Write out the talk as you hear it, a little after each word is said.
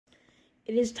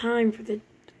It is time for the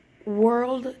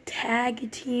World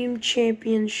Tag Team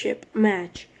Championship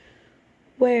match,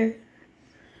 where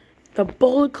the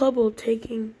Bullet Club will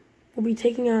be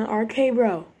taking on RK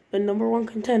Bro, the #1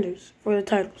 contenders for the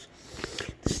titles.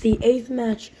 This is the 8th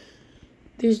match.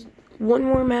 There's one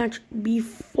more match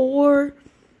before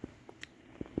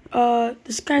the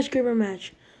skyscraper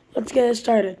match. Let's get it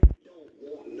started.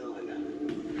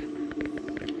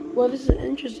 Well, this is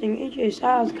interesting. AJ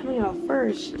Styles coming out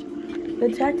first. The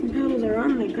tag team titles are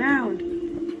on the ground.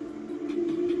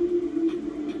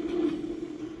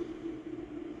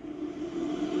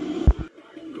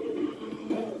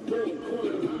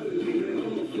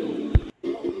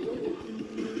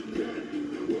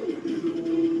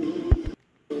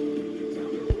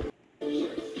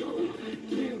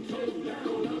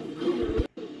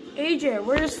 AJ,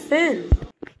 where's Finn?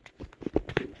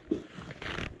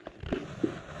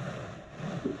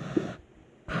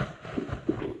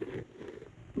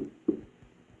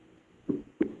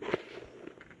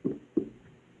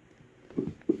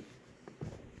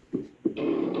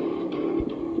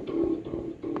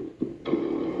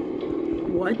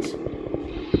 What?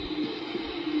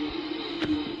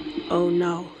 Oh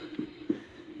no.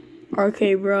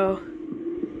 RK Bro,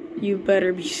 you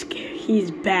better be scared. He's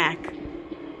back.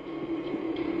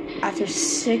 After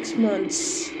 6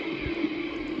 months,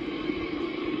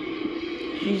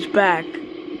 he's back.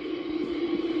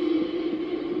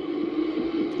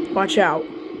 Watch out.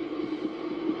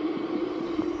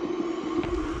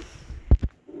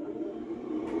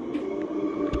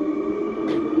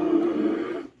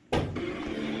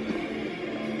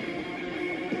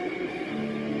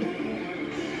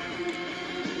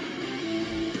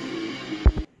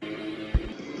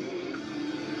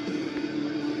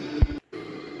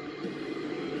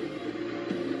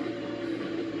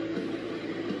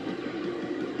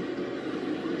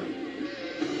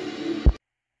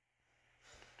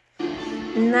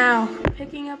 Now,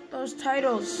 picking up those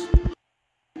titles.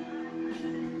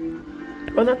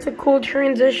 Well, that's a cool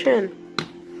transition.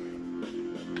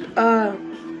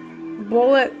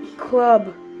 Bullet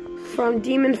Club from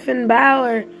Demon Finn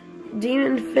Balor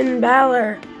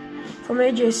from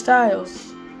AJ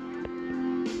Styles.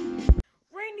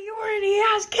 Randy Orton, he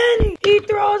has Kenny. He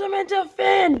throws him into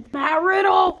Finn. Matt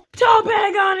Riddle, toe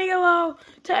bag on Elo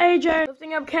to AJ.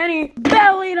 Lifting up Kenny,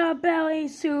 belly to belly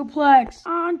suplex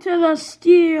onto the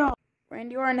steel.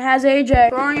 Randy Orton has AJ,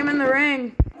 throwing him in the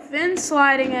ring. Finn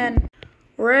sliding in.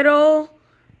 Riddle,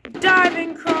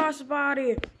 diving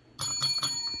crossbody.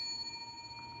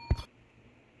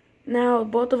 Now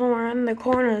both of them are in the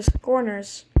corners.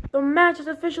 The match has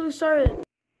officially started.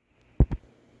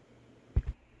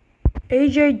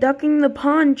 AJ ducking the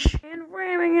punch and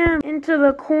ramming him into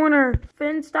the corner.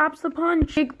 Finn stops the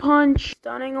punch. Big punch.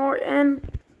 Stunning Orton.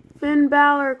 Finn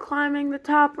Balor climbing the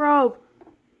top rope.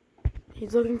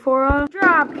 He's looking for a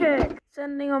drop kick.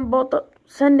 Sending both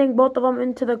of them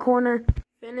into the corner.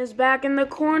 Finn is back in the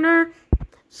corner.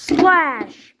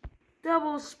 Splash.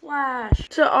 Double splash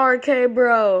to RK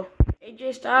Bro.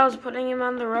 AJ Styles putting him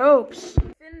on the ropes.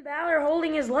 Finn Balor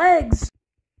holding his legs.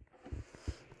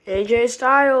 AJ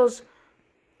Styles.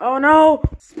 Oh no!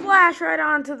 Splash right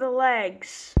onto the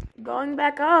legs. Going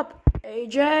back up.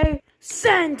 AJ.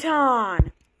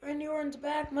 Senton. Randy Orton's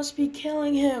back must be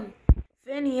killing him.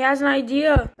 Finn, he has an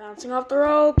idea. Bouncing off the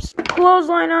ropes.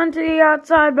 Clothesline onto the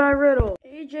outside by Riddle.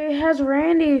 AJ has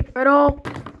Randy. Riddle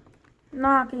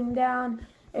knocking down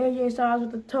AJ Styles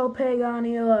with the toe peg on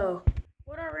Elo.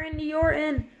 What are Randy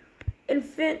Orton and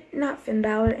not Finn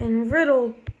Balor, and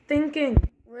Riddle thinking?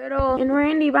 Riddle and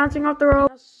Randy bouncing off the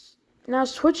ropes. Now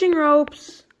switching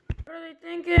ropes. What are they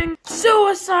thinking?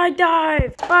 Suicide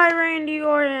dive by Randy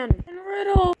Orton. And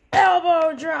Riddle,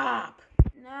 elbow drop.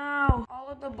 Now, all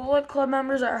of the Bullet Club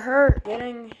members are hurt.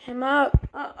 Getting him up.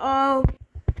 Uh-oh.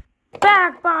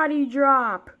 Back body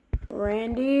drop.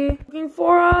 Randy looking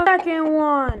for a second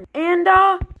one. And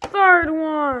a third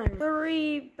one.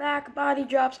 3 back body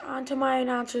drops onto my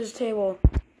announcer's table.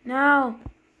 Now,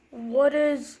 what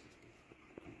is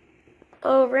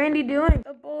Randy doing?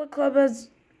 The Bullet Club has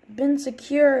been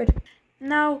secured.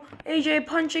 Now, AJ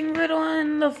punching Riddle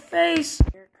in the face.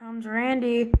 Here comes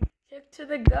Randy. Kick to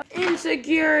the gut.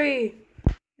 Insecurity.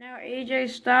 Now AJ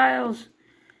Styles.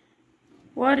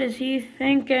 What is he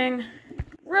thinking?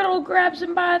 Riddle grabs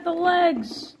him by the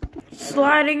legs.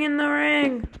 Sliding in the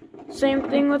ring. Same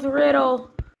thing with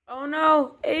Riddle. Oh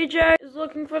no, AJ is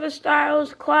looking for the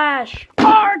Styles Clash.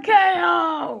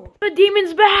 RKO! The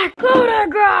Demon's back. Coup de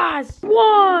grace.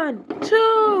 1,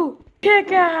 2.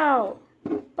 Kick out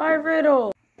by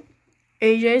Riddle.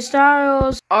 AJ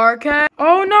Styles, RK.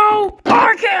 Oh no!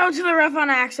 RKO to the ref on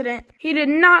accident. He did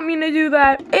not mean to do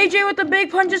that. AJ with the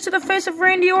big punches to the face of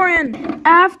Randy Orton.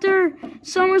 After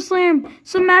SummerSlam,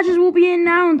 some matches will be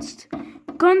announced.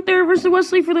 Gunther versus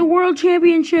Wesley for the World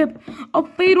Championship. A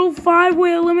fatal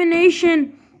 5-way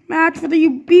elimination match for the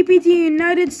BPT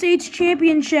United States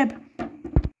Championship.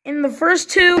 In the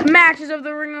first 2 matches of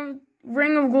the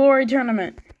Ring of Glory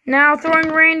tournament. Now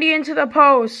throwing Randy into the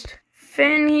post.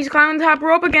 Finn, he's climbing the top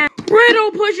rope again.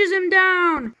 Riddle pushes him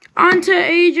down. Onto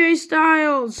AJ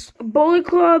Styles. Bullet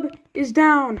Club is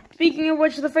down. Speaking of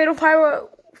which, the fatal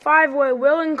 5-way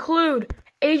will include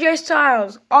AJ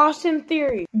Styles, Austin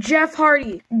Theory, Jeff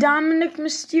Hardy, Dominic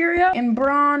Mysterio, and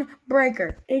Braun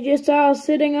Breaker. AJ Styles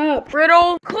sitting up.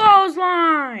 Riddle,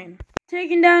 clothesline.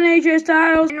 Taking down AJ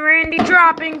Styles, and Randy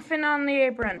dropping Finn on the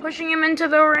apron. Pushing him into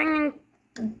the ring,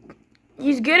 and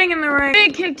he's getting in the ring.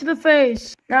 Big kick to the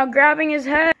face. Now grabbing his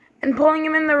head and pulling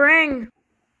him in the ring.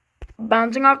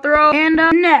 Bouncing off the rope, and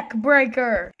a neck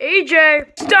breaker.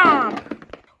 AJ, stomp.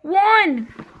 1,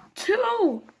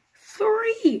 2,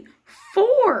 3,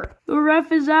 4. The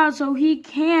ref is out, so he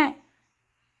can't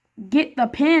get the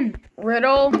pin.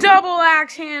 Riddle, double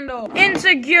axe handle.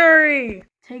 Enziguri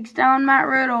takes down Matt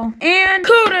Riddle. And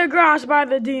coup de grace by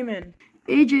the Demon.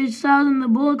 AJ Styles and the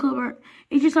Bullet Club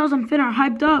AJ Styles and Finn are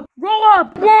hyped up. Roll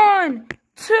up. 1,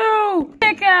 2.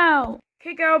 Kick out.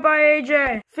 Kick out by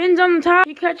AJ. Finn's on the top.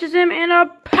 He catches him in a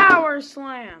power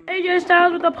slam. AJ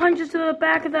Styles with the punches to the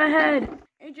back of the head.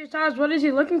 AJ Styles, what is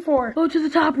he looking for? Go to the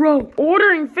top rope.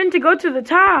 Ordering Finn to go to the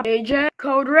top. AJ,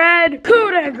 code red,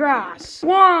 coup de grace.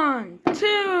 1,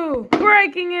 2,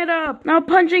 breaking it up. Now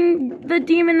punching the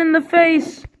Demon in the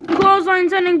face. Clothesline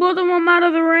sending both of them out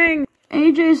of the ring.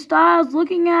 AJ Styles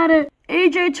looking at it.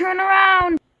 AJ, turn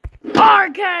around.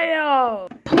 RKO.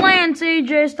 Plants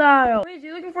AJ Styles. Wait, is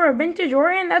he looking for a vintage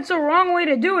Orton? That's the wrong way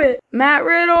to do it. Matt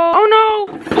Riddle. Oh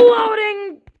no,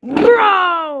 floating.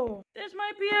 Bro, this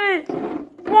might be it.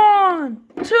 1,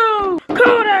 2,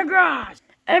 coup de grace.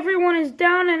 Everyone is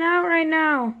down and out right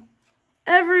now.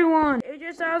 Everyone.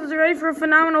 AJ Styles is ready for a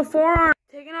phenomenal forearm.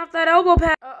 Taking off that elbow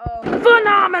pad.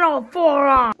 Phenomenal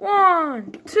forearm.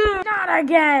 1, 2, not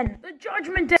again. The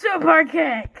Judgment Day super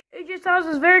kick. AJ Styles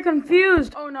is very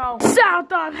confused. Oh no.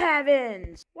 South of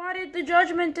Heavens. Why did the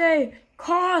Judgment Day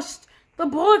cost the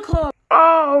Bullet Club?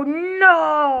 Oh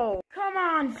no. Come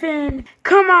on, Finn.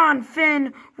 Come on,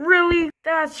 Finn. Really?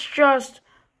 That's just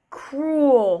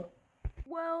cruel.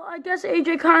 Well, I guess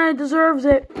AJ kind of deserves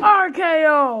it.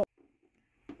 RKO.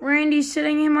 Randy's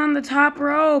sitting him on the top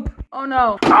rope. Oh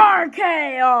no.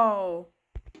 RKO.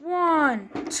 1,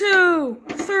 2,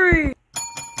 3.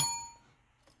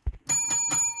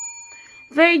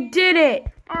 They did it.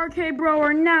 RK Bro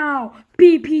are now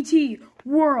BPT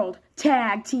World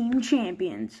Tag Team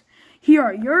Champions. Here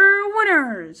are your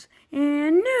winners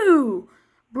and new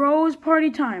Bros Party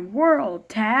Time World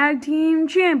Tag Team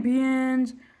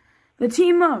Champions. The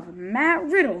team of Matt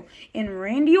Riddle and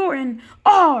Randy Orton,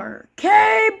 RK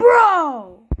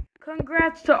Bro.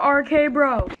 Congrats to RK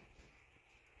Bro.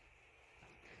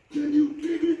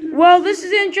 Well, this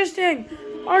is interesting.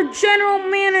 Our general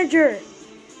manager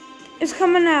is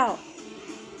coming out.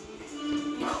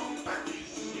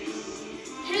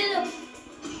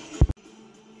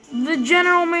 The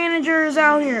general manager is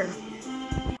out here.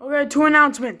 Okay, 2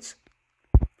 announcements.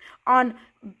 On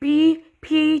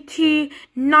BPT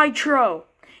Nitro,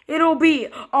 it'll be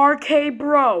RK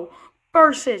Bro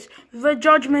versus the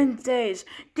Judgment Days,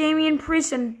 Damian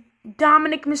Priest and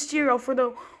Dominic Mysterio for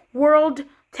the World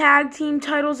Tag Team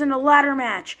titles in a ladder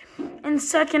match. And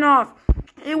second off,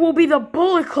 it will be the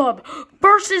Bullet Club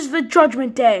versus the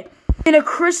Judgment Day in a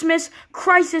Christmas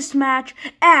Crisis match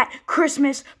at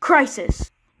Christmas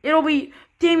Crisis. It'll be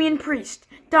Damian Priest,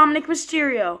 Dominic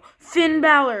Mysterio, Finn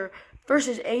Balor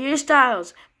versus AJ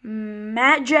Styles,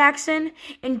 Matt Jackson,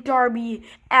 and Darby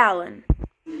Allin.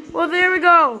 Well, there we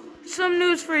go. Some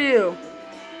news for you.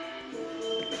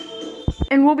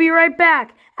 And we'll be right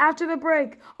back after the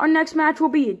break. Our next match will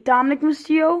be Dominic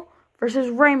Mysterio versus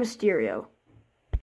Rey Mysterio.